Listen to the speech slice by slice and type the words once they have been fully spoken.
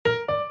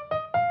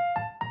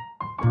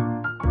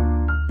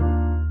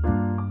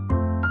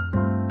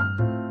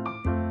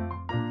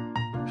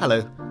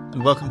Hello,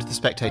 and welcome to the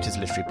Spectator's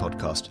Literary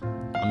Podcast.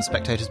 I'm the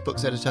Spectator's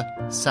books editor,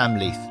 Sam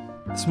Leith.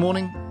 This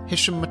morning,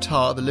 Hisham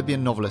Matar, the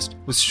Libyan novelist,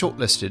 was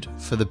shortlisted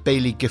for the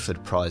Baillie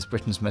Gifford Prize,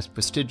 Britain's most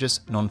prestigious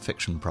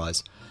non-fiction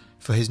prize,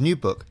 for his new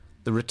book,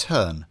 The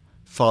Return: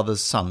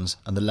 Fathers, Sons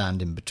and the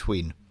Land in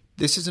Between.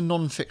 This is a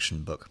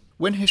non-fiction book.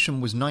 When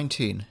Hisham was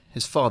 19,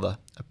 his father,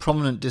 a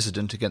prominent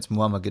dissident against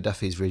Muammar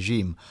Gaddafi's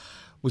regime,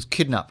 was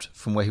kidnapped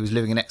from where he was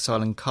living in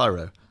exile in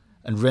Cairo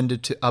and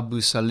rendered to Abu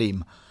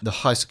Salim, the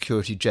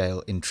high-security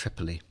jail in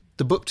Tripoli.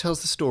 The book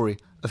tells the story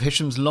of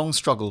Hisham's long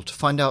struggle to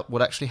find out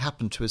what actually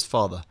happened to his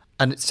father,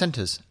 and it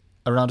centres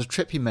around a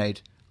trip he made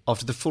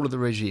after the fall of the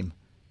regime,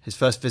 his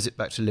first visit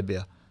back to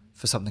Libya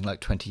for something like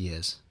 20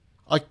 years.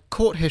 I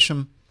caught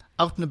Hisham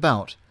out and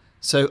about,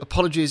 so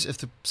apologies if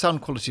the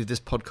sound quality of this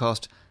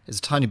podcast is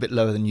a tiny bit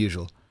lower than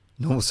usual.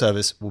 Normal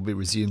service will be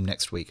resumed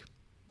next week.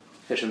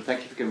 Hisham,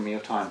 thank you for giving me your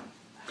time.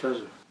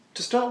 Pleasure.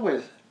 To start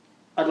with,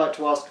 I'd like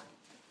to ask,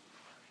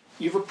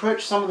 you've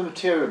approached some of the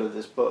material of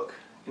this book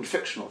in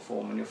fictional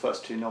form in your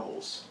first two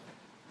novels.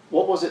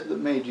 What was it that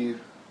made you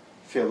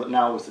feel that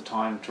now was the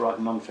time to write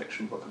a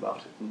non-fiction book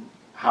about it, and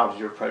how did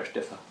your approach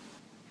differ?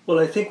 Well,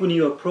 I think when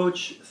you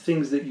approach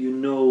things that you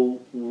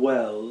know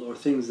well, or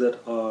things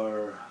that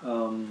are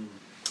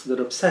that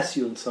obsess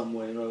you in some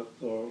way,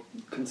 or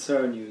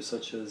concern you,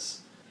 such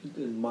as,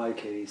 in my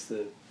case,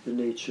 the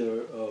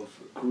nature of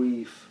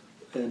grief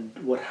and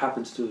what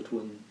happens to it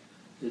when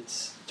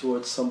it's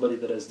towards somebody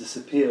that has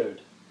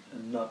disappeared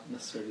and not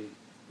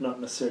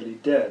necessarily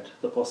dead,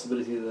 the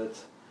possibility that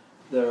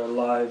they're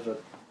alive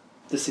at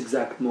this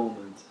exact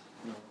moment,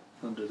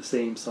 under the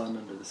same sun,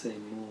 under the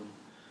same moon,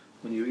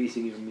 when you're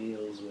eating your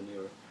meals, when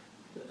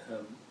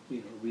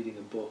you're reading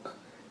a book,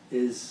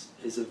 is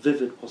a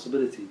vivid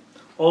possibility.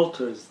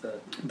 Alters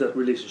that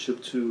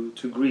relationship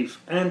to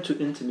grief and to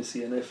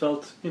intimacy, and I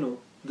felt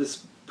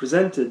this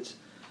presented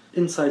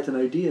insight and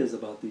ideas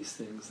about these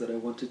things that I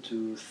wanted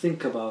to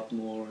think about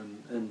more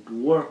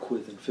and work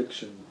with in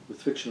fiction,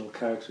 with fictional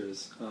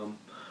characters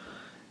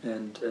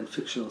and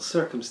fictional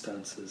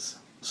circumstances.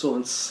 So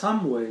in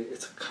some way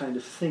it's a kind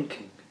of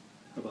thinking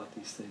about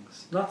these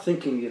things. Not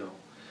thinking,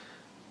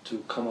 to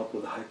come up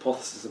with a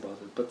hypothesis about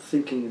it, but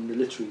thinking in the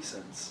literary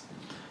sense,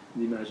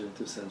 in the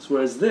imaginative sense.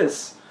 Whereas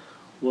this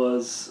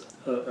was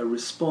a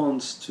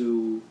response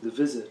to the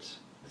visit.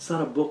 It's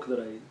not a book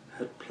that I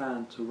had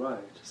planned to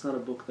write. It's not a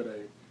book that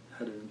I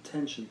had an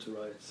intention to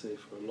write, say,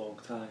 for a long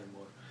time.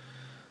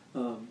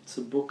 Or it's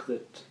a book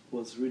that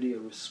was really a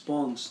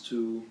response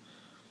to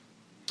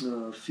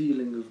a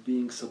feeling of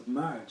being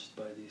submerged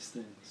by these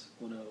things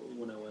when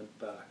I went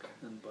back,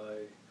 and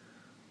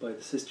by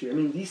this history. I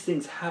mean, these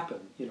things happen.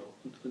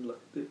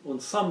 On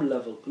some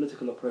level,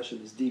 political oppression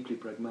is deeply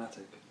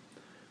pragmatic,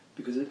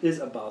 because it is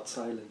about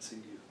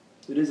silencing you.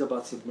 It is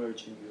about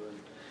submerging you.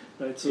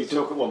 And, right? You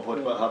talk at one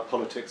point about how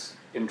politics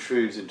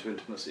intrudes into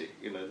intimacy.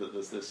 That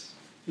there's this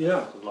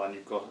line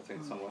you've got, I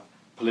think, somewhere.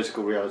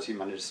 Political reality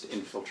manages to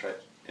infiltrate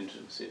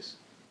intimacies.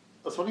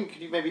 I was wondering,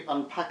 could you maybe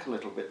unpack a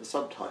little bit the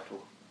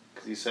subtitle?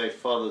 Because you say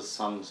Fathers,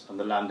 Sons and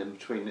the Land in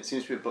Between. It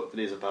seems to be a book that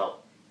is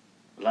about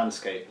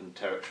landscape and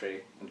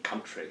territory and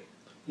country.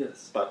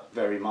 Yes. But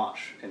very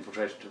much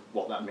infiltrated to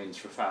what that means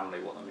for a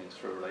family, what that means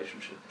for a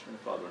relationship between a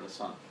father and a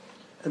son.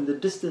 And the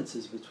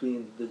distances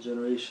between the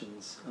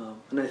generations.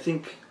 And I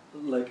think,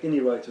 like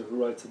any writer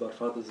who writes about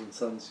fathers and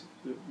sons,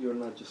 you're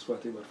not just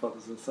writing about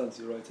fathers and sons,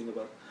 you're writing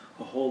about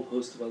a whole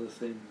host of other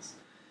things,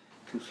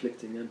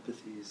 conflicting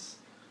empathies,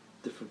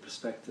 different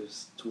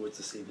perspectives towards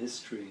the same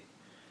history,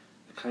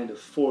 the kind of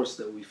force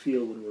that we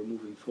feel when we're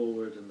moving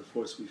forward and the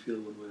force we feel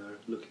when we are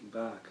looking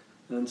back.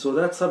 And so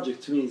that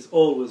subject to me has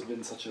always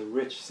been such a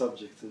rich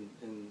subject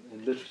in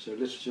literature.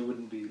 Literature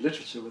wouldn't be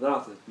literature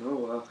without it,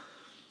 no?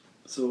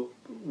 So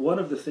one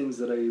of the things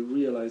that I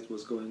realized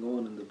was going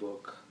on in the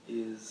book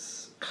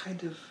is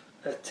kind of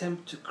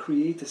attempt to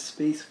create a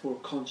space for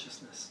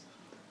consciousness,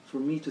 for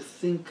me to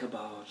think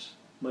about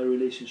my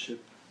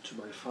relationship to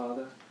my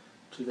father,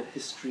 to the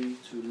history,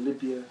 to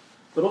Libya,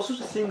 but also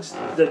to things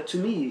that to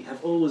me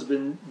have always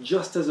been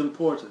just as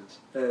important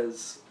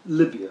as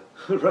Libya,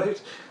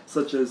 right?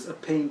 Such as a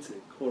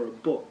painting or a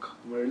book,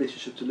 my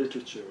relationship to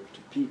literature,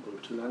 to people,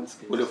 to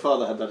landscapes. Well, your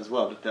father had that as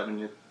well. I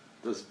mean,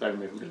 there's very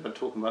movement about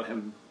talking about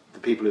him, the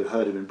people who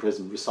heard him in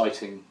prison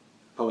reciting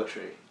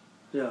poetry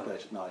late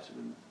at night.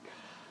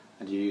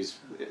 And you use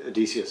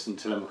Odysseus and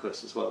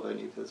Telemachus as well, don't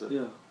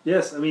you?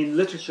 Yes, I mean,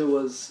 literature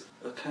was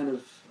a kind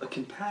of a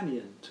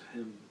companion to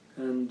him.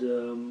 And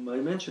I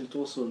mentioned it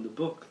also in the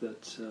book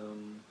that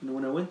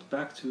when I went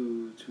back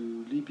to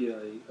Libya,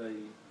 I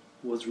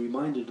was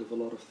reminded of a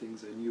lot of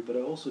things I knew, but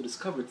I also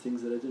discovered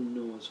things that I didn't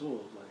know at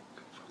all.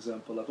 Like, for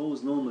example, I've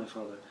always known my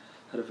father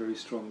had a very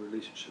strong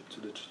relationship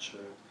to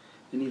literature,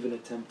 and even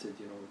attempted,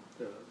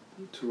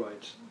 to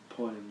write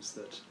poems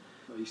that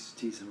I used to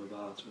tease him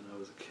about when I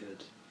was a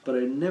kid. But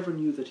I never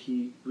knew that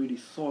he really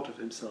thought of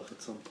himself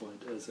at some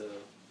point as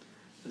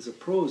a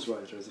prose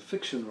writer, as a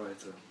fiction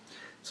writer.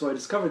 So I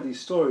discovered these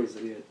stories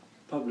that he had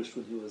published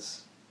when he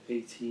was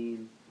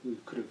 18, We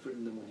could have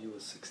written them when he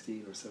was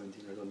 16 or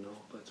 17, I don't know,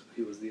 but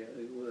he was the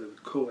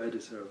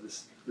co-editor of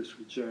this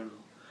literary journal.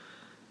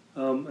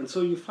 And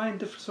so you find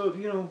different, so,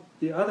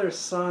 the other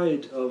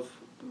side of,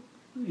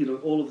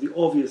 all of the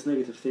obvious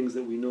negative things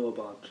that we know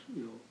about,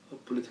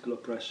 political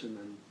oppression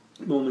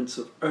and moments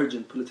of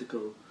urgent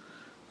political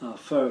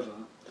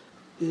fervor,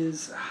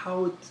 is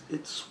how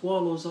it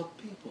swallows up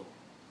people.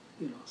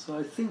 So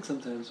I think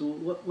sometimes,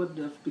 what would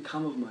have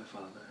become of my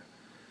father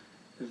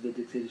if the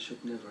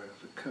dictatorship never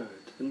have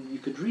occurred? And you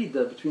could read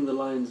that between the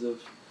lines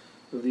of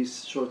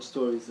these short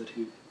stories that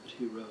he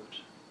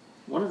wrote.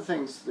 One of the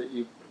things that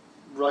you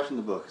write in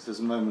the book is there's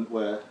a moment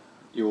where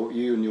you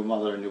and your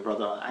mother and your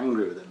brother are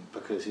angry with him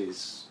because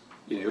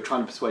you're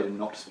trying to persuade him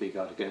not to speak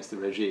out against the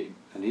regime,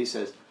 and he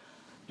says,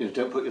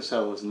 don't put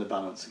yourselves in the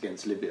balance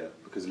against Libya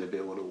because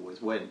Libya will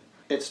always win.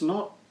 It's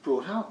not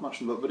brought out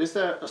much in the book, but is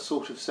there a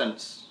sort of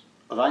sense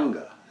of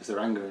anger? Is there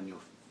anger in your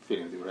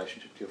feeling of the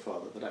relationship to your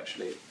father that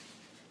actually,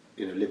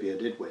 Libya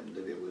did win?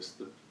 Libya was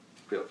the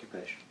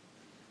preoccupation.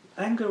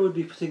 Anger would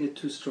be putting it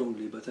too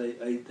strongly, but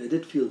I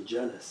did feel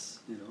jealous,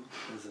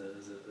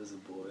 as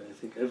a boy. I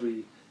think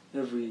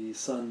every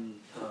son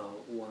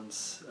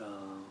wants,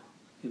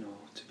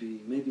 to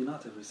be, maybe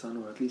not every son,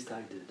 or at least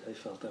I did. I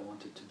felt I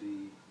wanted to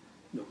be,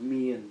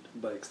 me and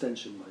by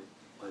extension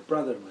my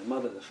brother, my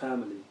mother, the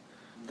family,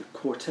 the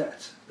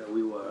quartet that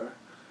we were,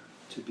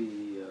 to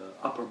be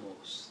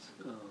uppermost,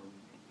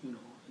 in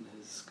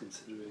his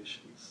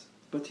considerations.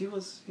 But he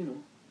was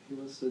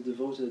a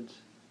devoted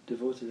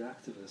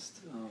activist.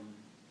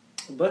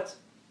 But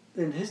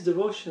in his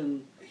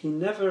devotion, he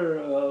never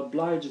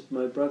obliged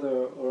my brother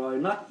or I,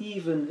 not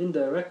even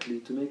indirectly,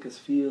 to make us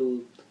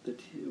feel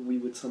that we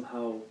would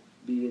somehow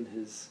be in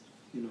his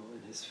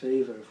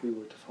favor if we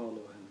were to follow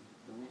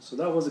him. So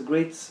that was a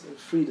great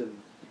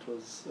freedom. It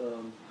was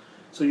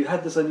so you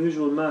had this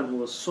unusual man who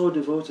was so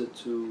devoted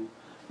to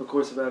a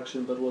course of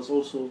action, but was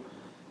also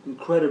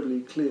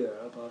incredibly clear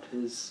about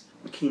his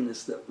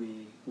keenness that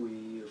we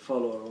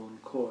follow our own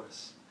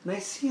course. And I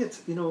see it,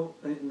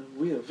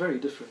 we are very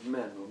different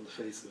men on the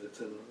face of it,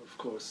 and of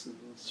course,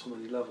 on so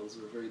many levels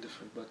we're very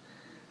different, but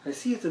I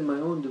see it in my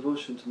own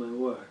devotion to my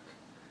work.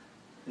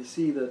 I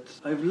see that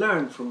I've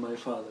learned from my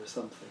father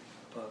something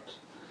about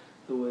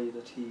the way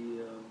that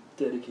he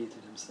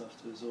dedicated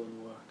himself to his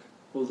own work,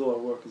 although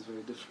our work is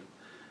very different.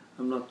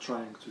 I'm not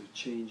trying to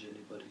change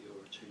anybody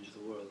or change the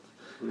world.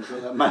 We've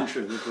got that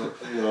mantra in the book,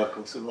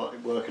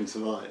 work and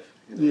survive.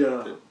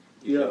 Yeah.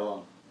 Go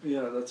on.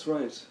 Yeah, that's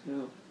right,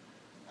 yeah.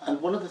 And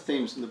one of the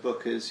themes in the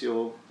book is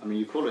you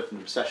call it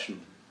an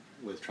obsession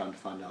with trying to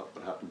find out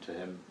what happened to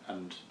him,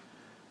 and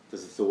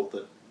there's a thought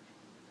that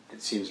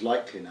it seems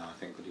likely now, I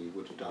think, that he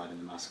would have died in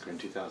the massacre in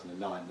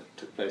 2009 that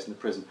took place in the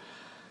prison.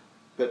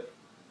 But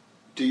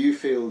do you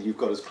feel you've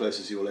got as close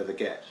as you'll ever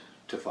get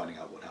to finding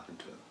out what happened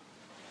to him?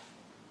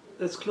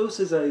 As close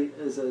as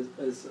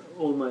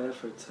all my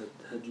efforts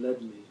had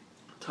led me.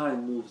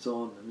 Time moves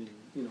on.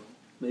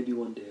 Maybe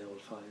one day I will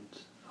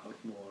find out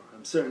more.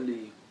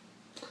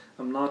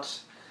 I'm not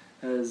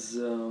as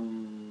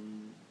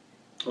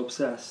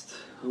obsessed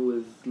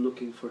with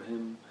looking for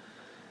him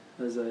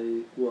as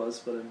I was,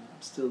 but I'm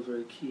still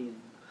very keen.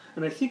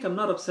 And I think I'm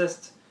not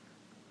obsessed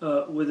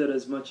with it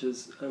as much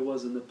as I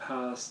was in the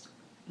past,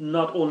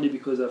 not only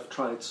because I've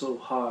tried so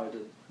hard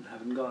and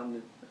haven't gotten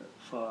it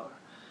far,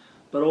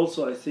 but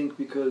also I think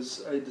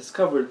because I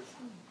discovered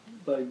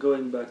by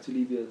going back to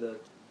Libya that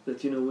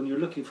when you're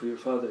looking for your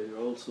father, you're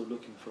also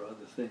looking for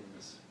other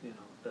things,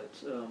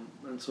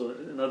 and so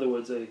in other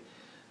words, I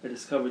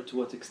discovered to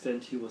what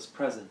extent he was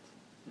present,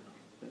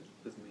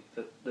 with me.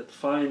 That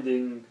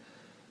finding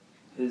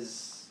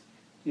his,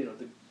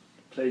 the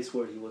place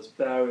where he was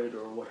buried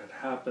or what had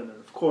happened, and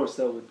of course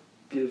that would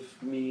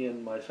give me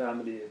and my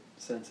family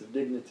a sense of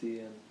dignity,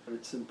 and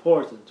it's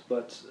important.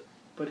 But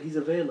he's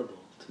available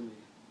to me,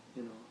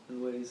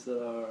 in ways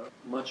that are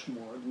much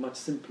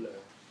simpler.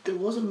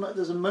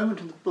 There's a moment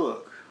in the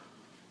book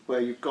where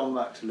you've gone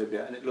back to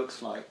Libya, and it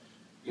looks like,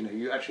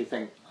 you actually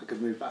think, I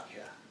could move back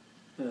here.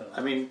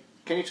 Yeah.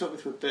 Can you talk me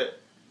through a bit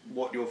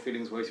what your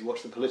feelings were as you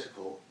watched the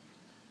political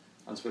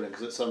unspooling?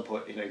 Because at some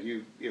point,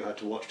 you had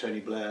to watch Tony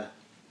Blair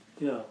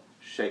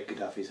shake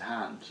Gaddafi's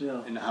hand.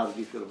 Yeah. And how did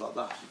you feel about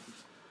that?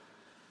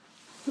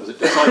 Was it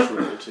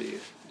decipherable to you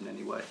in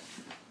any way?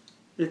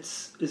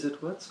 Is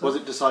it what? Was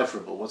it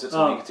decipherable? Was it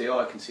something you could say,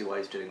 I can see why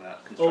he's doing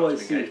that,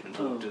 constructive engagement?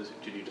 Or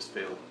did you just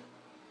feel...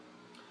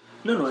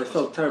 No, I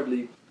felt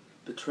terribly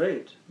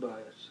betrayed by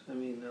it.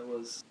 There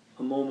was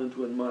a moment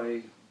when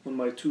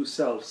my two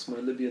selves, my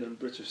Libyan and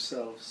British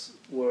selves,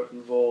 were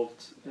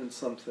involved in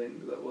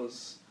something that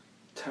was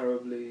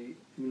terribly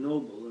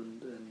ignoble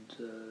and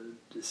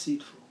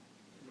deceitful,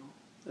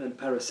 and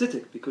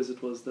parasitic, because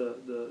it was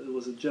it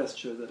was a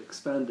gesture that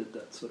expanded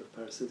that sort of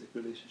parasitic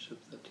relationship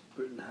that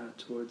Britain had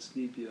towards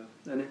Libya,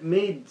 and it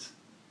made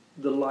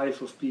the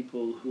life of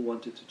people who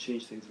wanted to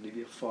change things in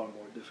Libya far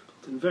more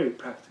difficult in very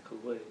practical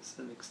ways,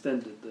 and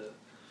extended the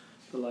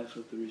life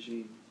of the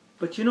regime.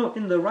 But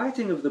in the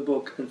writing of the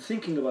book and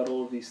thinking about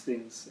all of these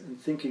things, and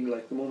thinking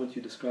like the moment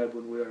you described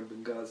when we were in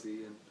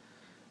Benghazi,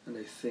 and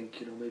I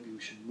think, maybe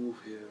we should move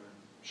here and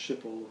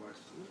ship all of our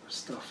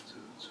stuff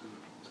to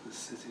the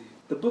city.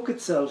 The book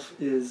itself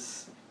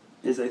is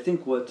I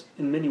think what,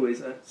 in many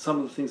ways, some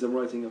of the things I'm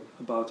writing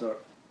about are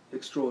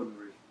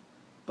extraordinary,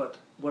 but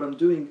what I'm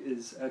doing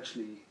is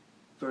actually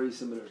very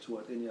similar to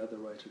what any other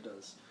writer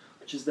does,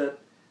 which is that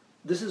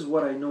this is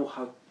what I know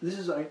this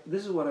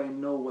is what I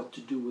know what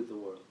to do with the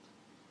world,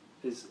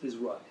 is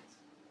write.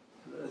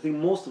 I think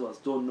most of us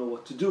don't know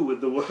what to do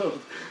with the world,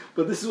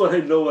 but this is what I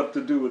know what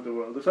to do with the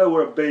world. If I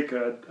were a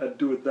baker, I'd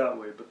do it that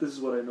way, but this is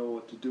what I know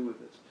what to do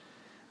with it.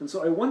 And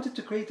so I wanted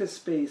to create a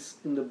space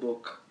in the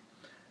book,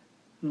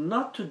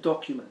 not to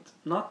document,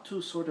 not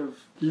to sort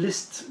of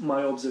list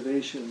my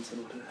observations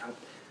and what had happened,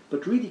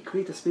 but really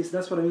create a space.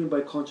 That's what I mean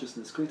by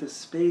consciousness. Create a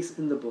space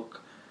in the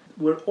book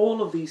where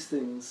all of these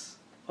things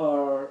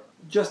are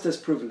just as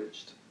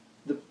privileged.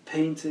 The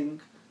painting,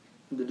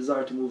 and the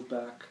desire to move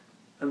back,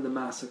 and the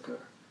massacre,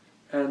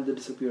 and the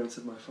disappearance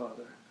of my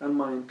father, and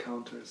my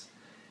encounters.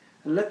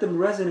 And let them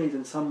resonate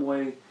in some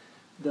way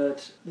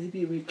that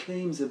maybe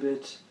reclaims a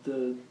bit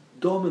the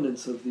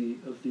dominance of the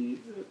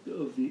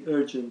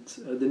urgent,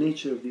 the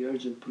nature of the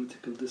urgent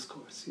political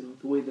discourse.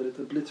 The way that it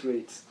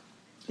obliterates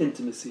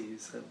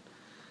intimacies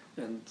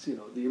and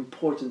the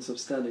importance of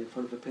standing in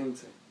front of a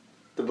painting.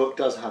 The book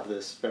does have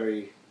this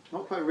very,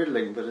 not quite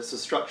riddling, but it's a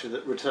structure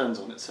that returns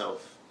on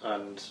itself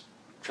and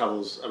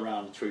travels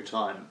around through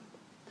time.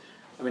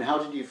 I mean, how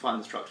did you find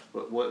the structure of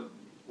the book?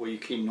 Were you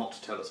keen not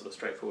to tell a sort of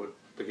straightforward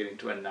beginning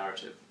to end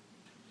narrative?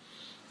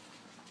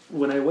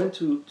 When I went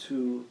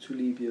to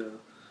Libya,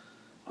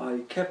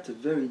 I kept a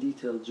very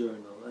detailed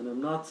journal, and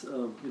I'm not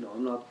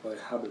by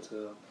habit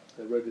a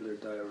regular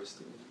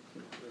diarist.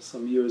 There's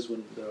some years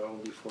when there are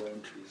only 4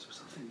 entries or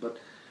something, but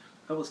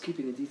I was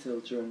keeping a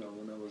detailed journal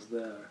when I was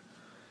there.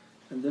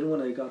 And then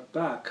when I got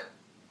back,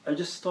 I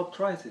just stopped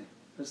writing.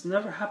 It's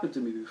never happened to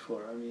me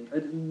before. I mean,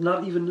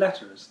 not even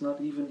letters, not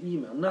even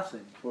email,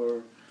 nothing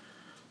for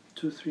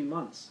 2-3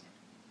 months.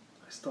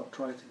 I stopped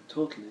writing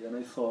totally, and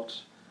I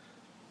thought,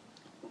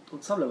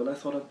 on some level,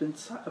 I've been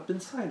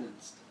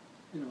silenced.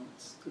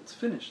 It's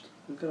finished.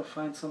 I've got to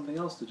find something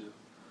else to do.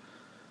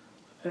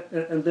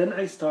 And then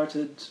I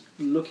started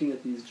looking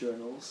at these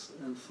journals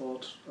and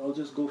thought, I'll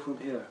just go from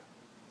here.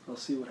 I'll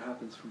see what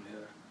happens from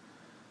here.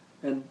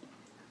 And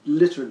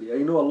literally, I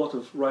know a lot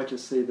of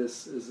writers say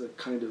this is a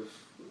kind of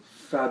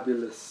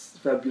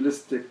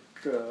fabulistic,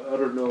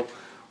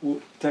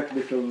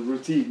 technical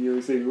routine.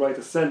 You say you write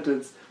a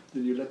sentence,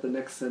 then you let the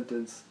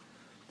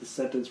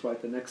sentence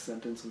write the next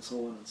sentence, and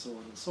so on and so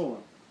on and so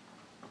on.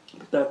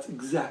 But that's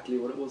exactly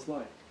what it was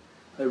like.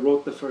 I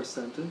wrote the first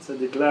sentence, a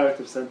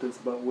declarative sentence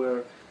about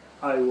where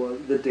I was,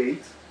 the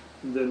date,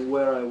 and then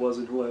where I was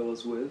and who I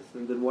was with,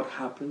 and then what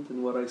happened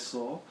and what I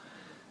saw,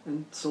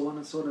 and so on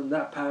and so on. And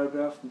that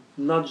paragraph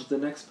nudged the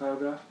next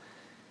paragraph.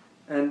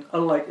 And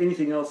unlike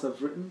anything else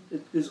I've written,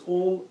 it was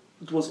all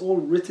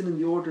written in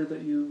the order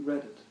that you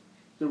read it.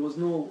 I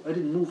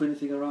didn't move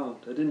anything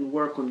around. I didn't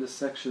work on this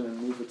section and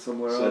move it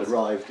somewhere else. So it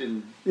arrived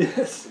in...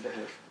 Yes.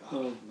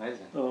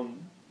 Amazing.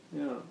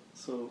 Yeah,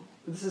 so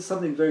this is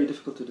something very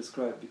difficult to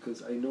describe,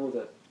 because I know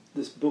that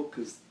this book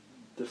is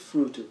the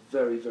fruit of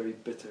very, very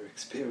bitter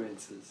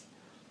experiences.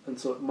 And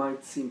so it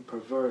might seem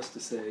perverse to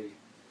say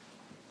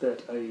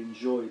that I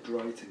enjoyed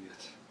writing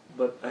it.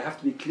 But I have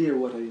to be clear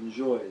what I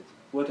enjoyed.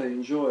 What I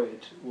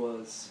enjoyed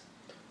was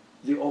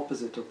the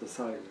opposite of the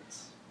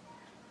silence.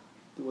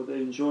 What I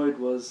enjoyed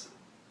was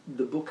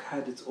the book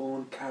had its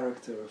own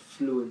character of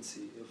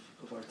fluency,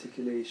 of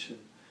articulation,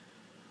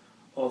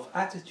 of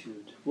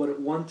attitude, what it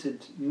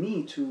wanted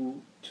me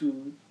to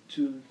do.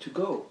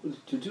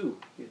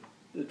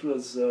 It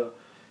was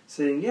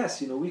saying,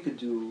 yes, we could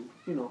do,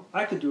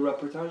 I could do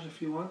reportage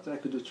if you want, I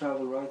could do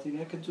travel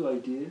writing, I could do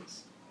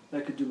ideas,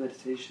 I could do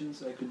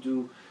meditations, I could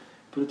do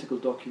political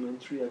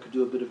documentary, I could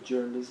do a bit of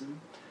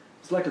journalism.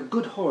 It's like a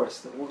good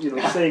horse that,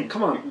 saying,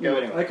 come on,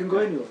 I can go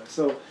anywhere.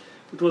 So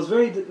it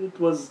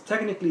was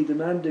technically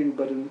demanding,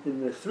 but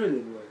in a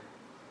thrilling way.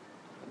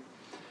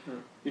 Yeah.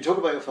 You talk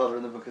about your father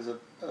in the book as an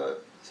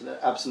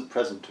absent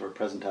present or a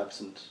present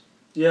absent.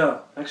 Yeah,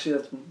 actually,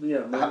 that's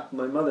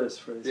my mother's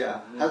phrase. Yeah.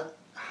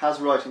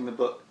 Has writing the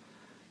book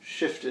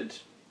shifted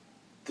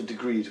the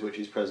degree to which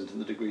he's present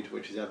and the degree to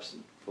which he's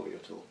absent for you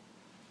at all?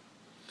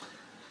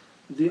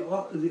 The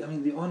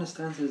honest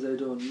answer is I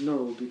don't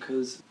know,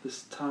 because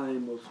this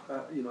time of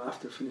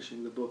after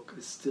finishing the book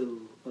is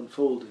still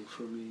unfolding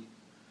for me.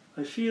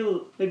 I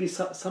feel maybe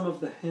some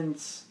of the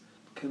hints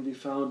can be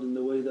found in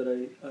the way that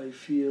I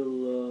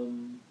feel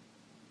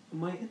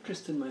my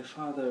interest in my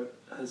father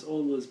has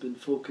always been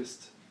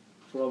focused,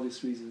 for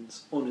obvious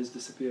reasons, on his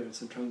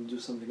disappearance and trying to do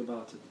something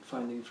about it,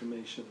 finding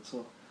information.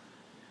 So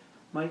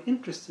my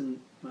interest in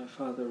my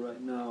father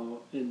right now,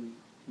 in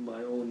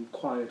my own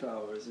quiet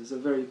hours, is a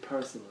very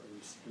personal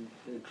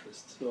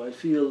interest. So I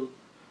feel,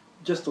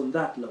 just on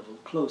that level,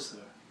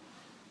 closer.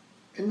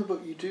 In the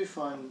book you do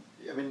find,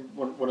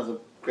 one of the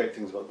great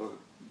things about the book,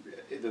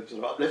 the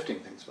sort of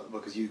uplifting things about the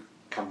book, is you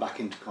come back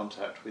into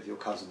contact with your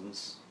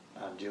cousins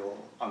and your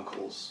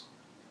uncles.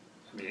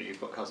 You've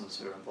got cousins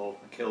who are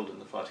involved and killed in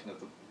the fighting of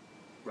the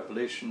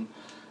revolution,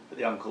 but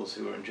the uncles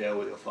who were in jail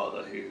with your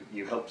father, who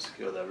you helped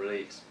secure their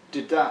release.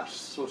 Did that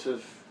sort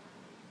of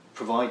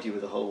provide you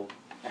with a whole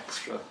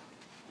extra,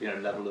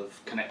 level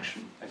of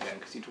connection again?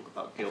 Because you talk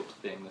about guilt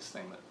being this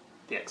thing that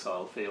the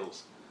exile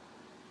feels.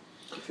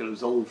 Do you feel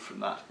absolved from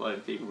that by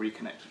being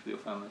reconnected with your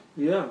family?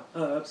 Yeah,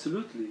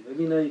 absolutely. I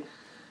mean,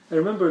 I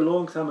remember a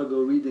long time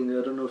ago reading,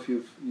 I don't know if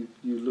you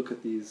look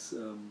at these,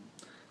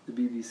 the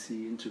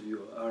BBC interview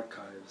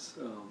archives,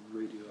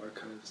 radio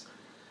archives.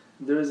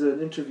 There is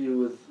an interview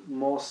with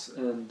Moss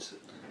and,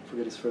 I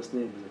forget his first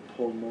name, is it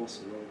Paul Moss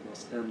or Robert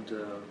Moss,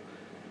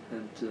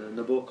 and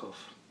Nabokov.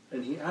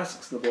 And he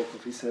asks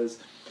Nabokov, he says,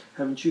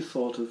 haven't you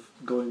thought of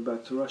going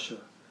back to Russia?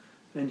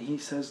 And he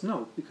says,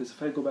 no, because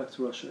if I go back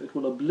to Russia, it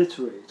will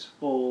obliterate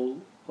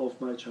all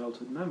of my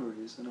childhood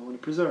memories, and I want to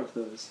preserve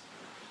those.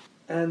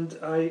 And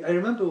I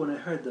remember when I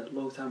heard that a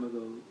long time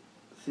ago,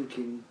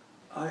 thinking,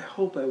 I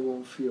hope I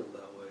won't feel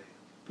that way,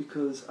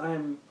 because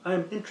I'm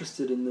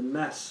interested in the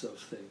mess of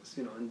things,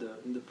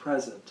 in the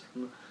present.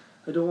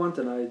 I don't want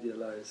an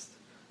idealized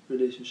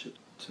relationship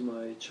to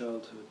my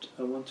childhood.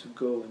 I want to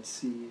go and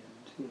see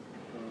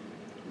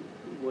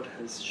what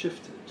has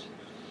shifted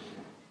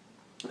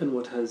and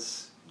what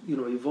has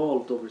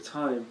evolved over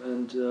time,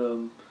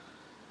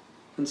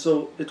 and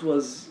so it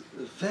was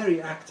a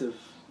very active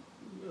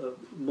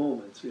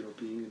moment,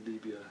 being in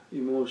Libya,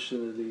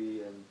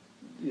 emotionally and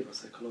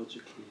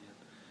psychologically,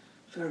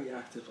 and very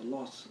active. A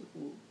lot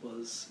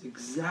was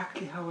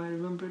exactly how I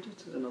remembered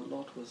it, and a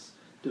lot was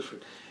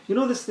different.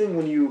 This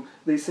thing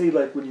they say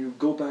like when you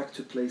go back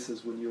to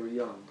places when you're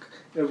young,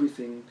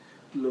 everything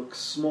looks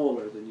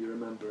smaller than you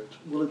remember it.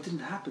 Well, it didn't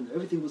happen.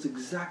 Everything was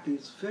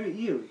it's very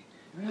eerie.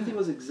 Everything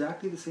was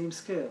exactly the same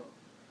scale.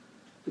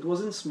 It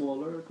wasn't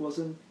smaller, it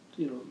wasn't,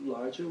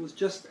 larger, it was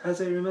just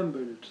as I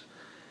remembered it.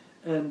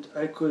 And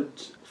I could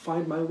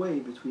find my way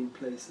between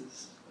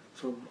places,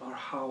 from our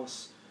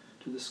house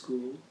to the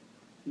school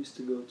I used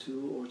to go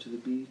to, or to the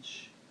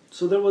beach.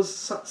 So there was,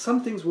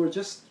 some things were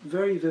just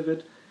very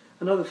vivid,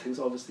 and other things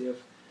obviously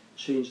have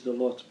changed a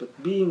lot.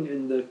 But being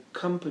in the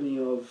company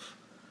of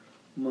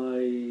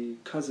my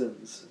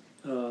cousins,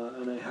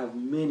 and I have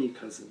many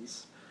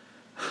cousins,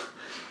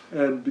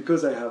 and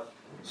because I have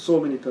so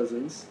many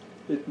cousins,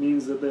 it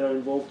means that they are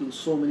involved in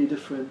so many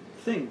different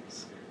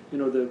things.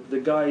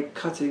 The guy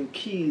cutting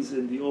keys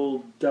in the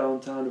old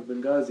downtown of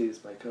Benghazi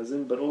is my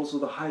cousin, but also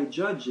the high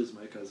judge is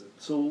my cousin.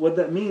 So what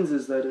that means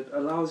is that it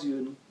allows you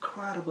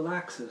incredible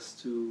access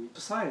to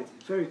society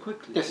very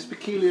quickly. Yes, it's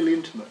peculiarly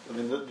intimate. I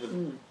mean,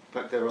 the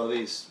fact there are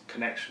these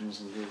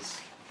connections and these...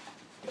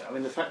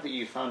 the fact that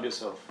you found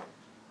yourself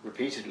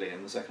repeatedly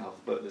in the second half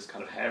of the book, this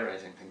kind of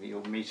hair-raising thing, that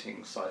you're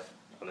meeting Saif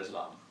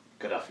al-Islam,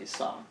 Gaddafi's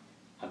son,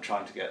 and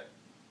trying to get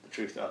the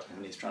truth out of him,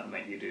 and he's trying to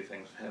make you do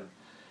things for him.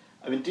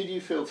 Did you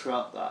feel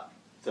throughout that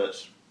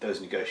those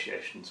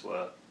negotiations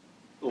were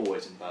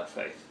always in bad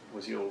faith?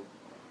 Was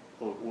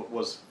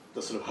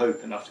the sort of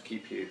hope enough to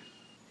keep you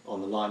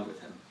on the line with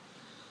him?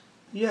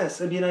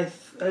 Yes, I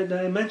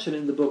mentioned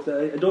in the book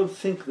that I don't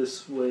think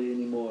this way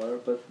anymore,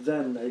 but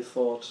then I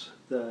thought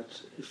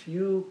that if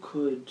you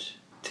could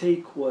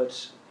take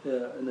what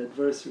an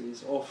adversary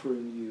is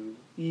offering you,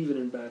 even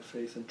in bad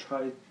faith, and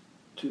try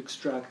to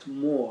extract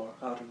more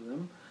out of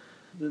them,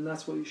 then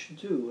that's what you should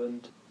do.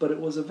 But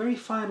it was a very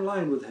fine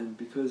line with him,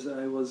 because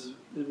it was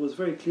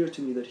very clear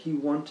to me that he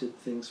wanted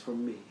things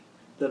from me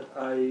that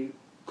I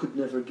could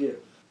never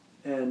give,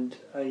 and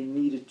I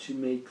needed to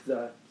make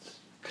that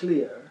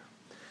clear.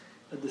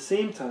 At the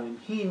same time,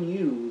 he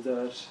knew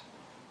that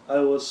I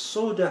was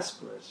so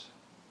desperate,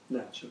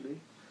 naturally,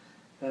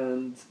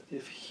 and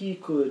if he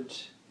could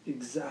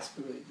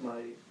exasperate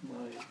my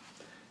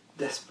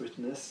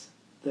desperateness,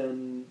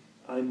 then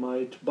I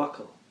might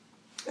buckle.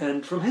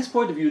 And from his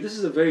point of view, this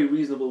is a very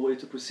reasonable way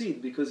to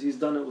proceed, because he's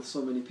done it with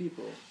so many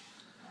people.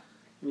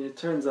 It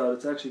turns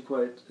out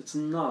it's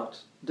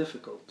not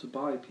difficult to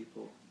buy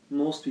people.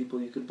 Most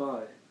people you could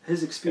buy.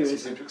 His experience... He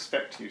seemed to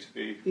expect you to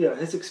be... Yeah,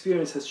 his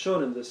experience has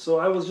shown him this. So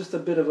I was just a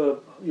bit of a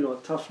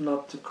tough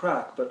nut to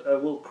crack, but I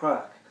will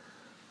crack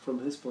from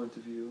his point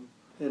of view.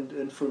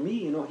 And for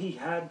me,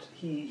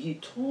 he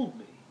told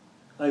me,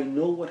 I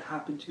know what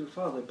happened to your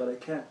father, but I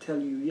can't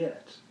tell you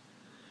yet.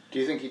 Do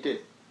you think he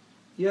did?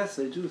 Yes,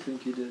 I do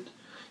think he did.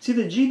 See,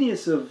 the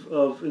genius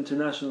of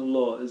international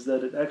law is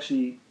that it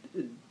actually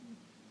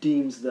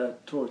deems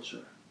that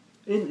torture.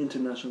 In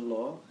international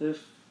law,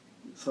 if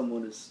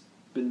someone has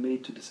been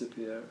made to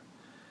disappear,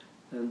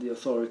 and the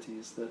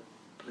authorities that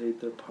played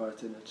their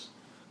part in it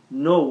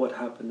know what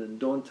happened and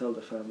don't tell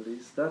the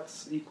families,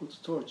 that's equal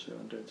to torture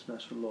under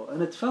international law.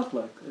 And it felt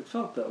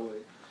that way.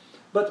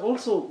 But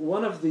also,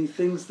 one of the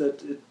things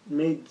that it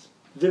made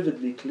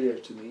vividly clear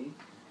to me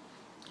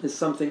is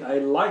something I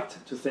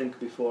liked to think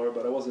before,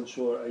 but I wasn't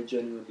sure I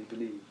genuinely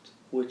believed,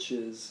 which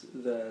is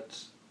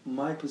that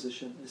my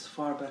position is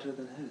far better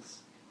than his.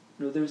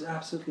 There's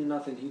absolutely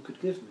nothing he could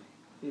give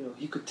me.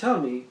 He could tell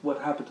me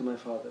what happened to my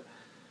father,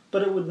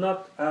 but it would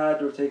not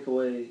add or take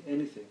away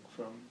anything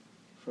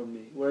from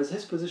me. Whereas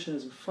his position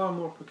is far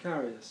more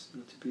precarious.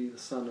 To be the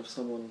son of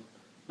someone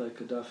like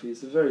Gaddafi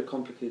is a very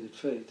complicated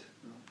fate.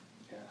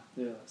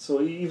 Yeah.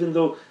 So even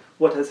though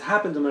what has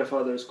happened to my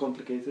father is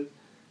complicated,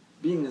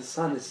 being his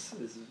son is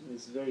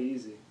very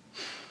easy.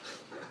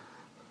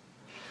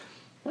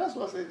 That's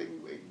what I think.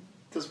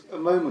 There's a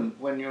moment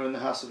when you're in the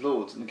House of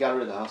Lords, in the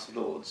gallery of the House of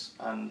Lords,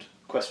 and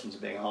questions are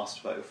being asked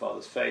about your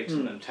father's fate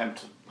and an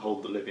attempt to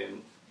hold the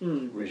Libyan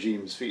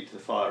regime's feet to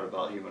the fire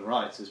about human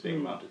rights is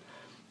being mounted.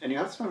 And you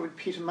have this moment when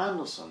Peter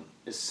Mandelson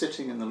is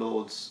sitting in the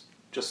Lords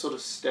just sort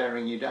of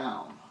staring you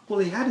down. Well,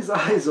 he had his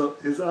eyes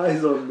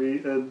on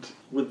me, and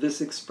with this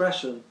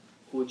expression,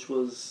 which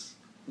was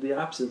the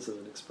absence of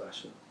an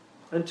expression.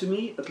 And to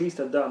me, at least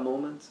at that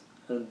moment,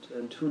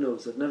 and who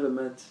knows, I've never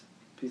met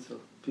Peter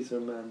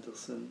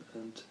Mandelson,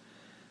 and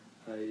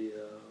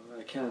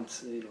I can't,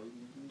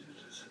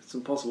 it's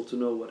impossible to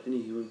know what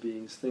any human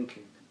being is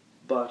thinking.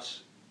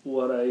 But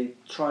what I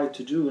tried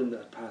to do in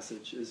that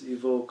passage is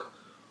evoke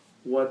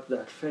what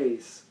that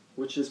face,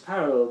 which is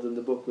paralleled in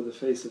the book with the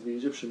face of the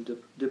Egyptian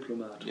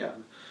diplomat,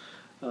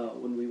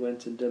 when we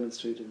went and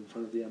demonstrated in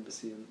front of the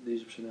embassy, the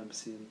Egyptian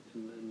embassy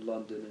in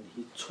London, and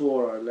he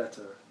tore our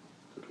letter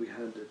that we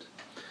handed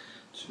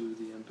to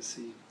the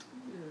embassy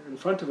in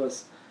front of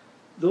us.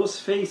 Those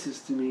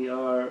faces to me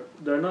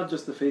they're not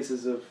just the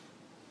faces of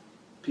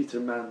Peter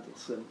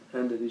Mandelson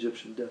and an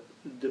Egyptian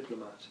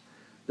diplomat.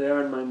 They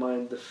are in my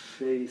mind the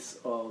face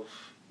of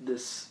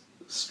this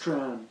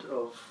strand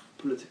of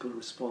political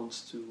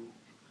response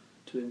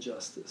to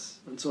injustice.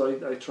 And so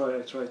I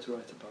try to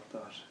write about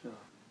that. Yeah.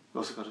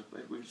 Also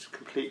which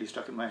completely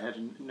stuck in my head,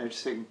 and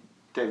noticing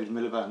David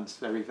Miliband's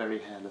very, very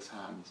hairless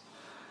hands.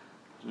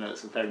 I know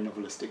it's a very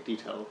novelistic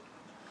detail.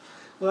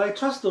 Well, I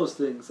trust those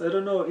things. I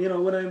don't know.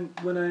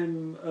 When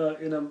I'm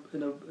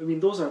I mean,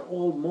 those are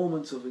all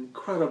moments of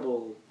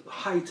incredible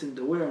heightened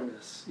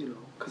awareness.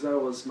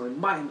 Because my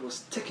mind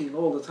was ticking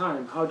all the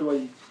time. How do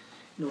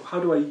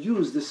I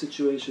use this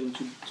situation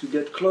to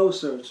get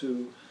closer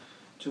to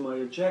my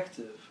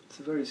objective? It's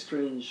a very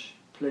strange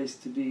place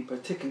to be,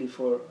 particularly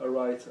for a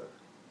writer.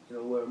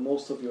 Where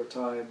most of your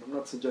time, I'm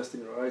not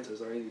suggesting writers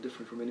are any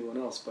different from anyone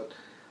else, but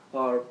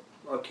our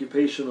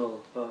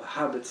occupational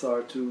habits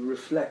are to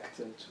reflect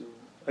and to.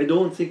 I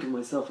don't think of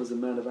myself as a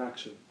man of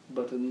action,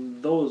 but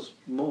in those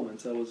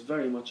moments I was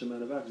very much a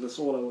man of action. That's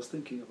all I was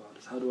thinking about,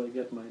 is how do I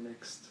get my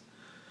next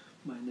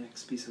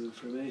piece of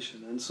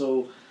information. And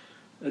so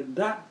at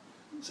that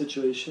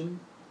situation,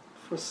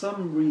 for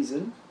some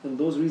reason, and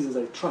those reasons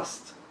I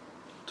trust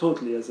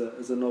totally as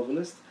a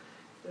novelist,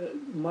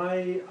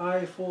 my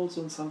eye falls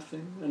on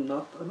something and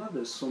not another.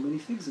 There's so many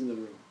things in the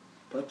room,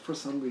 but for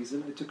some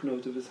reason I took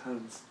note of his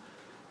hands,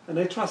 and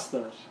I trust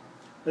that.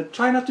 I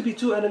try not to be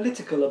too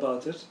analytical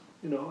about it.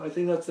 I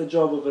think that's the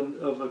job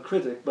of a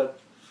critic, but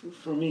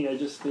for me, I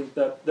just think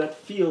that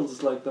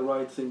feels like the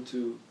right thing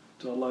to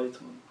alight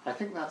on. I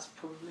think that's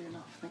probably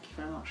enough. Thank you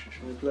very much.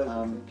 My pleasure.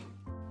 Thank you.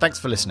 Thanks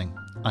for listening.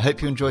 I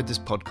hope you enjoyed this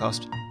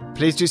podcast.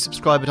 Please do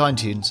subscribe at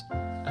iTunes,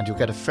 and you'll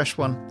get a fresh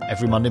one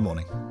every Monday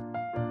morning.